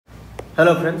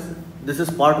Hello friends, this is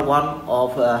part 1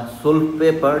 of solved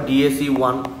paper DAC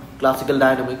 1 Classical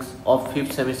Dynamics of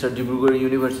 5th semester Dibrugarh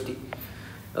University.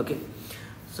 Okay,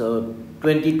 so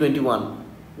 2021,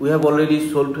 we have already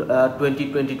solved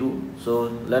 2022, so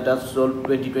let us solve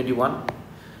 2021.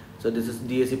 So this is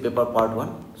DAC paper part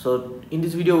 1. So in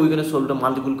this video we are going to solve the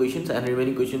multiple questions and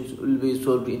remaining questions will be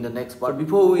solved in the next part.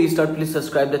 Before we start, please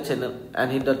subscribe the channel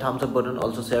and hit the thumbs up button.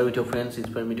 Also share with your friends,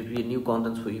 inspire me to create new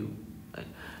contents for you.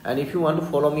 And if you want to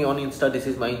follow me on Insta, this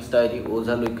is my Insta ID,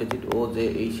 Oza Loikhajit,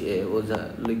 OZHA,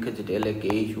 Oza Loikhajit,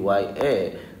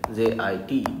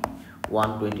 LAKHYAJIT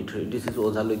 123. This is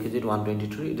Oza Loikhajit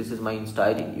 123. This is my Insta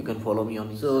ID. You can follow me on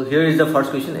Insta. So here is the first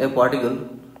question. A particle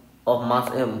of mass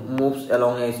m moves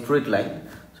along a straight line.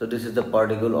 So this is the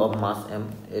particle of mass m.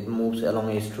 It moves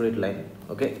along a straight line.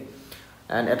 Okay,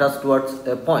 and attached towards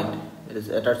a point. It is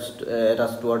attached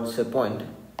towards a point.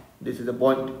 This is the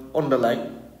point on the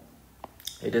line.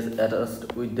 It is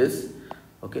attached with this.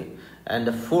 Okay, and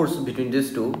the force between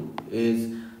these two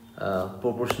is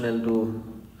proportional to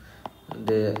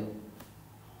the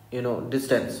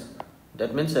distance.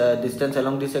 That means distance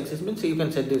along this axis means you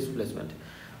can set the displacement.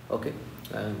 Okay,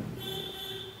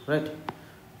 right.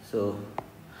 So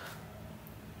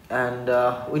and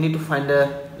we need to find the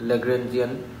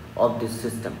Lagrangian of this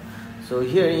system. So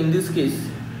here in this case,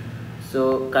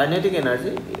 so kinetic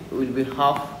energy will be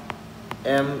half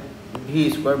m v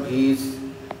square. V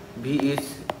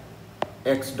is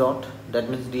x dot, that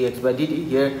means dx by dt.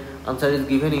 Here answer is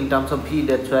given in terms of v,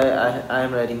 that's why I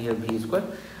am writing here v square.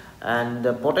 And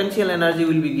the potential energy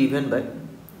will be given by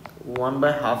 1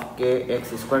 by half k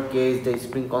x square. K is the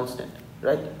spring constant,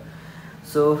 right?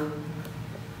 So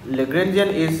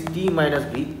Lagrangian is T minus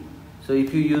v. So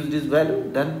if you use this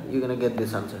value, then you're gonna get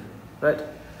this answer, right?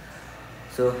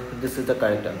 So this is the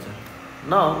correct answer.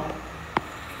 Now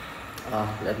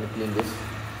let me clean this.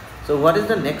 So what is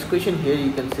the next question? Here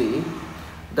you can see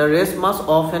the rest mass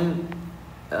of an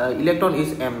electron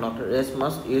is m naught. Rest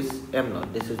mass is m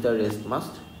naught. This is the rest mass.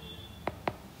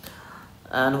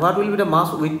 And what will be the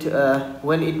mass with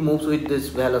when it moves with this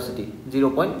velocity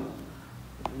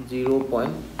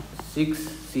 0.06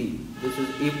 c. This is,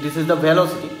 if this is the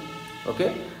velocity,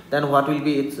 okay, then what will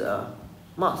be its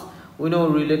mass? We know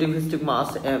relativistic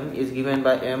mass m is given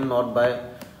by m naught by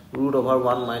root over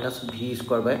 1 minus v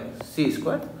square by c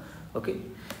square. Okay,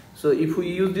 so if we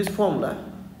use this formula,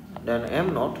 then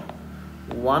m naught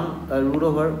root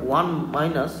over 1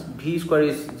 minus v square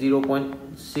is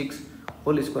 0.6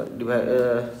 whole square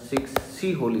divided 6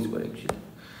 c whole square actually.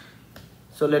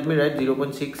 So let me write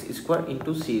 0.6 square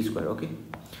into c square. Okay,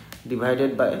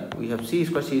 divided by, we have c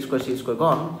square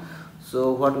gone.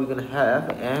 So what we're gonna have,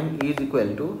 m is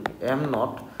equal to m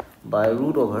naught by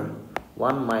root over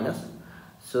 1 minus,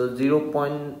 so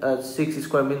 0.6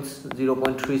 square means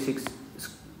 0.36,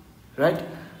 right?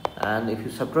 And if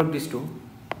you subtract these two,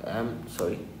 m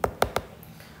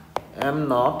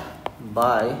naught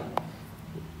by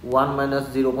 1 minus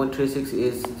 0.36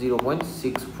 is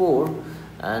 0.64,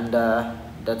 and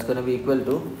that's gonna be equal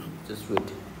to, just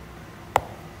wait,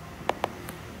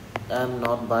 m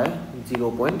naught by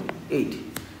 0.8.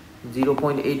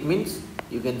 0.8 means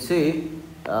you can say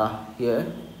here,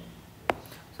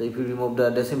 so if you remove the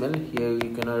decimal, here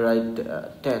you can write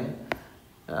 10.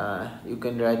 You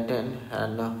can write 10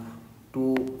 and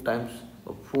 2 times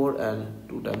of 4 and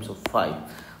 2 times of 5.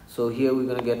 So here we're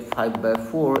gonna get 5 by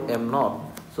 4 m naught.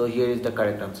 So here is the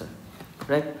correct answer,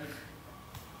 right?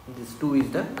 This 2 is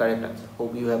the correct answer.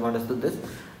 Hope you have understood this.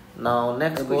 Now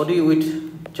next, body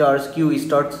with charge q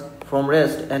starts from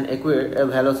rest and acquire a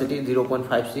velocity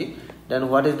 0.5 c. Then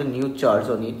what is the new charge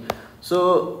on it?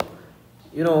 So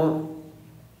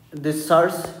this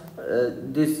charge,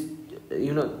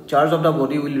 charge of the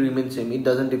body will remain same. It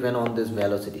doesn't depend on this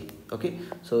velocity. Okay,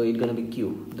 so it's gonna be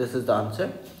q. This is the answer.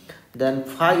 Then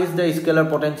phi is the scalar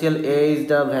potential, a is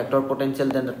the vector potential.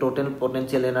 Then the total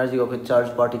potential energy of a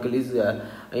charged particle is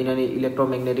in an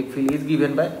electromagnetic field is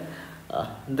given by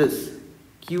this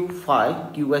q phi,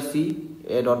 q by c,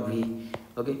 a dot v.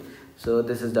 Okay, so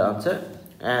this is the answer.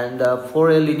 And for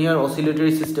a linear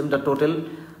oscillatory system, the total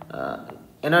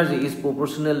energy is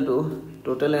proportional to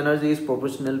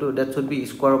that should be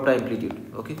square of the amplitude.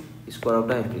 Okay, square of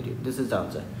the amplitude. This is the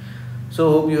answer. So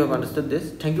hope you have understood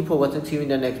this. Thank you for watching. See you in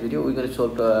the next video. We're going to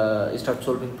start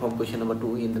solving from question number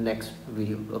 2 in the next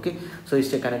video. Okay, so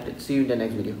stay connected. See you in the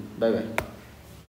next video. Bye bye.